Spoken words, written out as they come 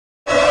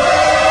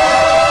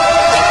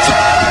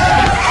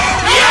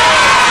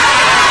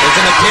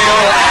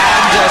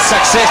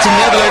success in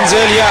Netherlands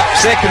earlier.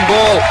 Second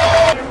ball.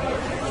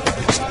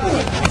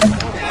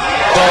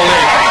 Ball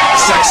in.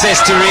 Success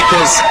to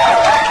Reekers.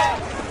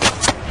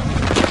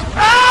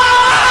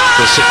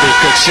 This should be a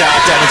good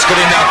shot, and it's good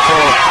enough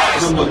for...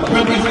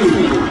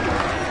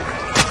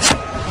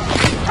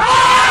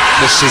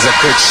 This is a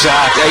good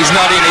shot. He's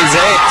not in his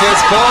head.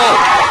 First ball.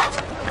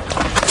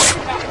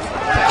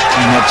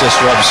 And that just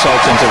rubs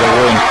salt into the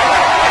wound.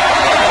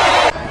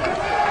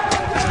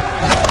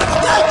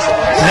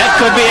 That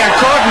could be a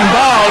cordon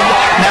ball.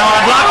 Now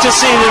I'd like to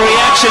see the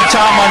reaction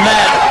time on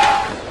that.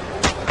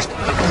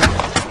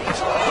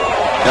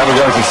 Have a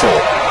go for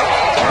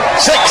 4.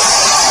 6!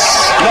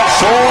 Not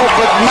 4,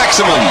 but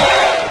maximum.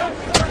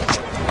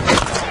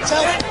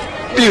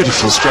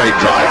 Beautiful straight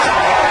drive.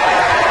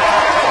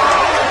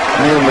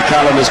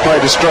 McCallum has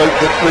played a stroke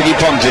that Ricky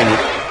Ponting.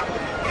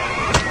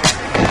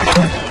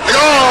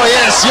 Oh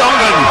yes,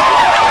 Jonkman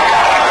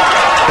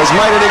has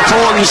made an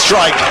important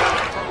strike.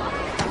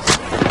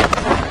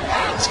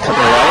 It's cut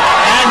away.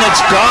 And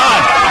it's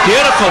gone.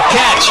 Beautiful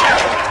catch.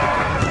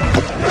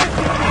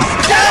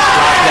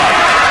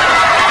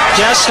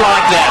 Just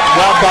like that.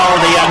 Well bowled,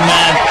 the young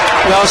man.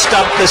 Well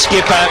stopped, the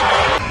skipper.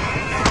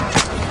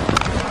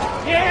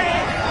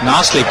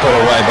 Nicely put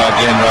away by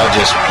Glenn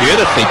Rogers.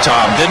 Beautifully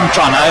timed. Didn't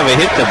try and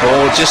overhit the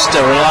ball, just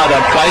relied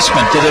on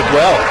placement. Did it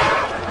well.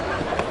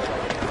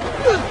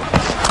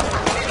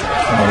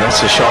 Oh,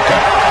 that's a shocker.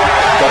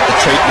 Got the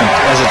treatment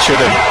as it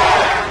should have.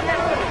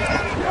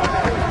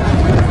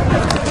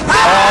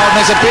 Oh, and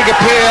there's a big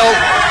appeal.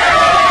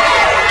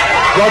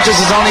 Rogers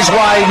is on his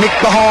way. Nick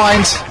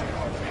behind.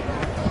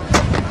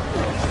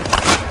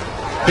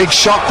 Big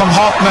shot from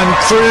Hoffmann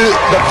through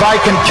the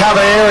vacant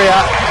cover area.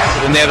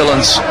 The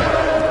Netherlands.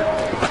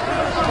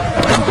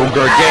 And Bunge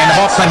again.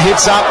 Hoffmann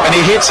hits up and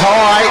he hits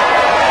high.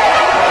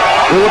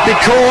 Will it be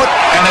caught?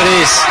 And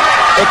it is.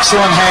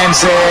 Excellent hands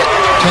there.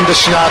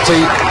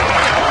 Doeschate.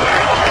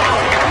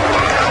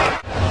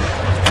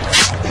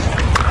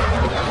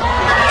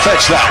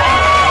 Fetch that.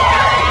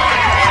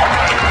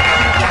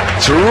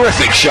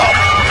 Terrific shot.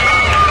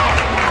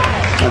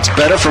 That's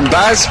better from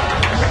Baz.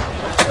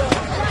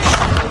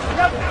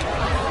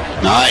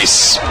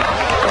 Nice.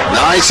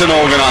 Nice and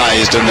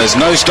organised, and there's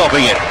no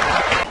stopping it.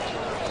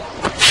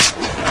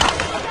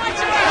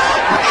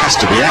 It has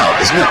to be out,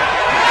 isn't it?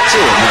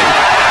 Dear me.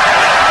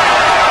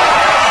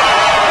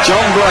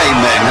 John Blain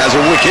then has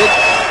a wicket.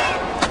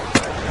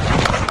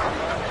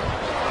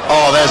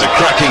 Oh, there's a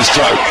cracking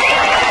stroke.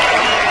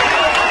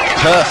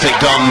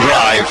 Perfect on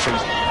drive.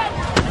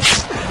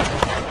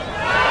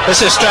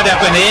 This is straight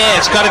up in the air.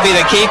 It's got to be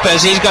the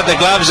keeper's. He's got the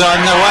gloves on.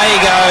 Away he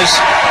goes.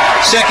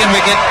 Second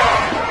wicket.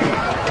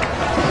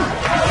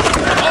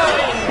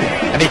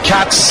 And he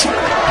cuts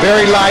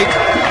very late.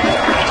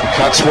 He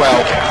cuts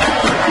well.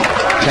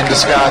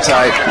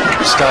 Doeschate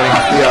starting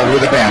off the over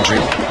with a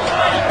boundary.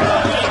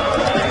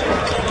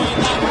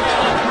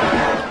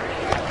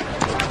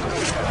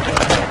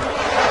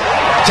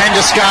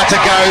 Doeschate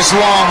goes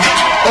long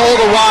all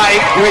the way.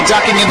 We're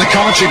ducking in the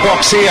commentary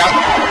box here.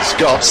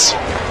 Scots.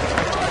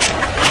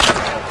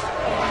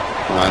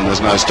 And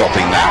there's no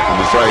stopping that.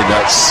 I'm afraid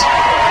that's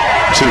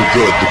too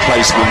good. The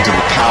placement and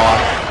the power.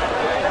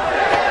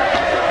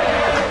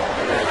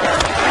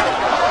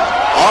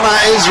 Honour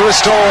is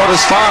restored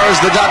as far as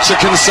the Dutch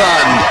are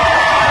concerned.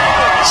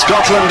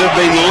 Scotland have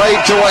been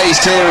laid to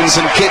waste here in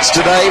St Kitts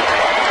today.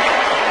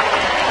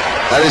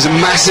 That is a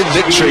massive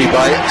victory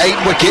by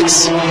 8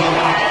 wickets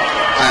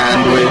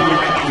and with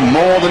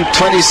more than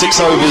 26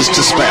 overs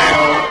to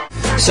spare.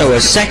 So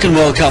a second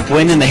World Cup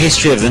win in the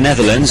history of the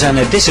Netherlands and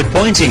a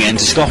disappointing end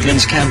to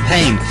Scotland's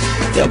campaign.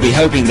 They'll be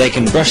hoping they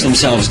can brush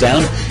themselves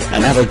down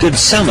and have a good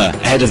summer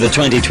ahead of the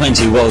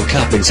 2020 World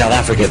Cup in South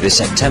Africa this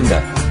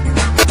September.